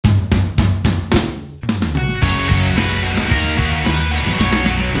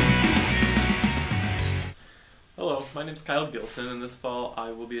my name is Kyle Gilson, and this fall I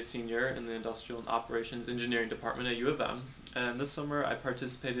will be a senior in the Industrial and Operations Engineering Department at U of M. And this summer I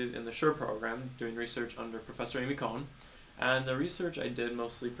participated in the SURE program, doing research under Professor Amy Cohn. And the research I did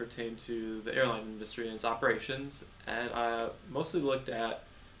mostly pertained to the airline industry and its operations, and I mostly looked at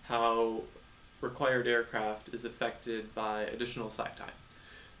how required aircraft is affected by additional slack time.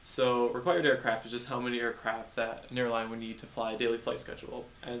 So required aircraft is just how many aircraft that an airline would need to fly a daily flight schedule.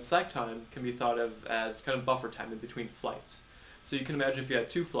 And slack time can be thought of as kind of buffer time in between flights. So you can imagine if you had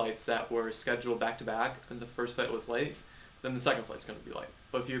two flights that were scheduled back to back and the first flight was late, then the second flight's going to be late.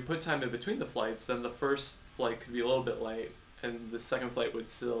 But if you put time in between the flights, then the first flight could be a little bit late and the second flight would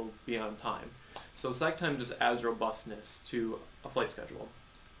still be on time. So slack time just adds robustness to a flight schedule.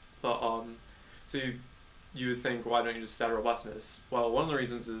 But so you would think, why don't you just add robustness? Well, one of the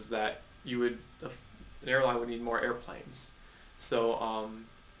reasons is that an airline would need more airplanes. So,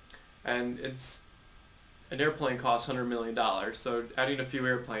 and an airplane costs $100 million. So adding a few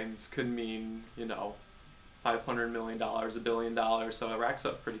airplanes could mean, $500 million, $1 billion. So it racks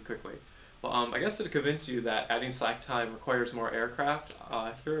up pretty quickly. But I guess to convince you that adding slack time requires more aircraft,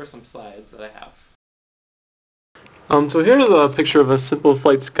 here are some slides that I have. So here's a picture of a simple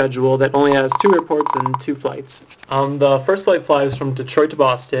flight schedule that only has two airports and two flights. The first flight flies from Detroit to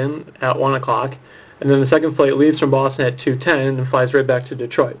Boston at 1 o'clock, and then the second flight leaves from Boston at 2:10 and flies right back to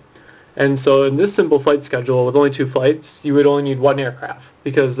Detroit. And so in this simple flight schedule with only two flights, you would only need one aircraft,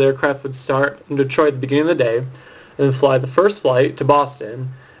 because the aircraft would start in Detroit at the beginning of the day, and then fly the first flight to Boston,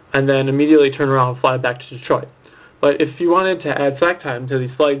 and then immediately turn around and fly back to Detroit. But if you wanted to add slack time to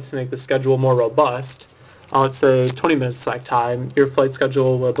these flights to make the schedule more robust, let's say 20 minutes slack time, your flight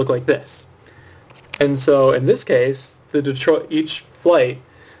schedule would look like this. And so in this case, each flight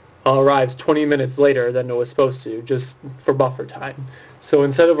arrives 20 minutes later than it was supposed to, just for buffer time. So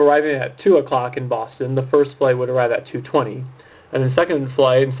instead of arriving at 2 o'clock in Boston, the first flight would arrive at 2:20. And the second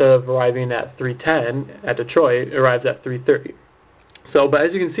flight, instead of arriving at 3:10 at Detroit, arrives at 3:30. So, but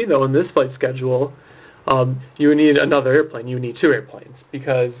as you can see though, in this flight schedule, you would need another airplane. You would need two airplanes,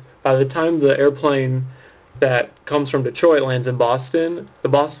 because by the time the airplane that comes from Detroit lands in Boston, the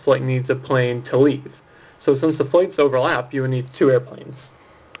Boston flight needs a plane to leave. So since the flights overlap, you would need two airplanes.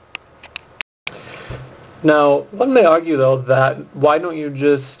 Now, one may argue though that why don't you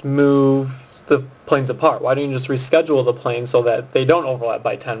just move the planes apart? Why don't you just reschedule the planes so that they don't overlap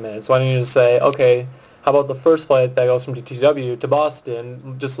by 10 minutes? Why don't you just say, okay, how about the first flight that goes from DTW to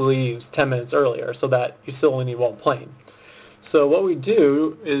Boston just leaves 10 minutes earlier, so that you still only need one plane? So what we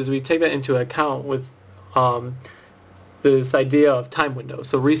do is we take that into account with this idea of time window,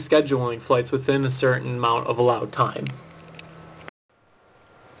 so rescheduling flights within a certain amount of allowed time.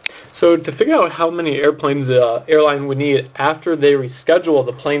 So to figure out how many airplanes the airline would need after they reschedule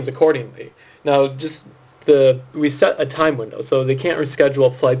the planes accordingly, now we set a time window, so they can't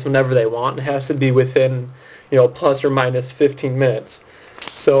reschedule flights whenever they want. It has to be within, plus or minus 15 minutes.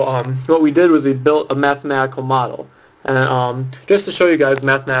 So what we did was we built a mathematical model. And just to show you guys the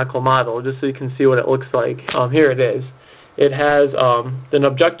mathematical model, just so you can see what it looks like, here it is. It has an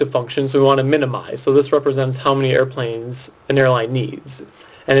objective function, so we want to minimize. So this represents how many airplanes an airline needs.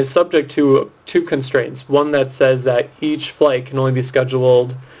 And it's subject to two constraints. One that says that each flight can only be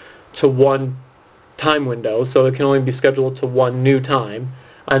scheduled to one time window, so it can only be scheduled to one new time.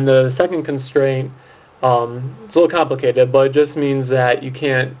 And the second constraint, it's a little complicated, but it just means that you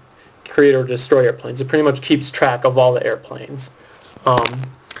can't create or destroy airplanes. It pretty much keeps track of all the airplanes.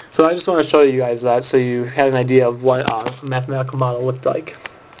 So I just want to show you guys that so you had an idea of what a mathematical model looked like.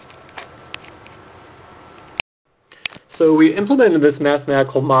 So we implemented this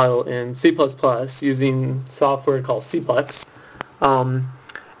mathematical model in C++ using software called Cplex.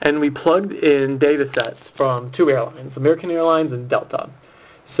 And we plugged in data sets from two airlines, American Airlines and Delta.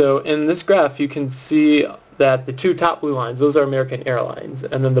 So in this graph you can see that the two top blue lines, those are American Airlines,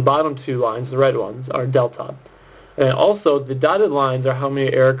 and then the bottom two lines, the red ones, are Delta. And also the dotted lines are how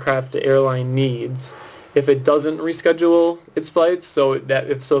many aircraft the airline needs if it doesn't reschedule its flights, so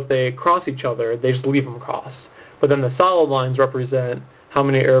if they cross each other, they just leave them crossed. But then the solid lines represent how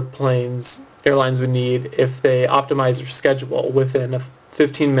many airlines would need if they optimize their schedule within a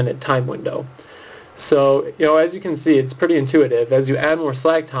 15-minute time window. So, as you can see, it's pretty intuitive. As you add more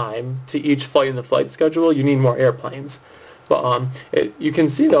slack time to each flight in the flight schedule, you need more airplanes. But you can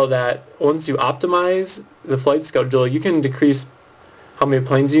see, though, that once you optimize the flight schedule, you can decrease how many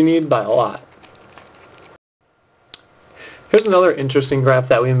planes you need by a lot. Here's another interesting graph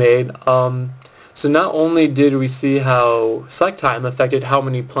that we made. So not only did we see how slack time affected how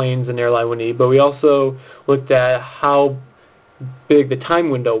many planes an airline would need, but we also looked at how big the time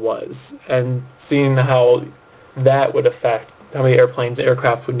window was, and seeing how that would affect how many airplanes the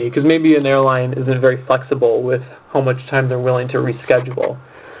aircraft would need, because maybe an airline isn't very flexible with how much time they're willing to reschedule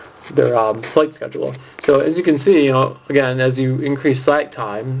their flight schedule. So as you can see, again, as you increase slack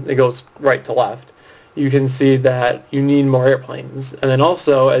time, it goes right to left. You can see that you need more airplanes, and then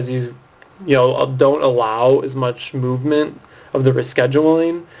also as you don't allow as much movement of the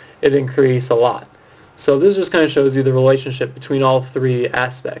rescheduling, it increases a lot. So this just kind of shows you the relationship between all three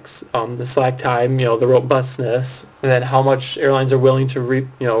aspects: the slack time, the robustness, and then how much airlines are willing to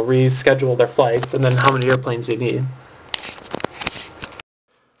reschedule their flights, and then how many airplanes they need.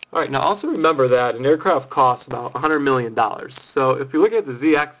 All right, now also remember that an aircraft costs about $100 million. So if you look at the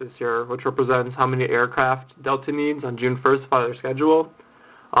z-axis here, which represents how many aircraft Delta needs on June 1st to follow their schedule,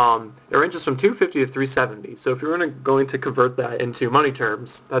 it ranges from 250 to 370. So if you're going to convert that into money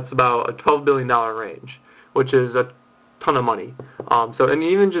terms, that's about a $12 billion range, which is a ton of money. And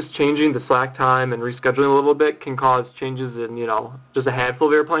even just changing the slack time and rescheduling a little bit can cause changes in, just a handful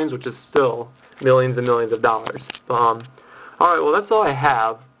of airplanes, which is still millions and millions of dollars. All right, well, that's all I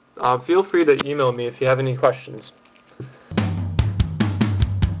have. Feel free to email me if you have any questions.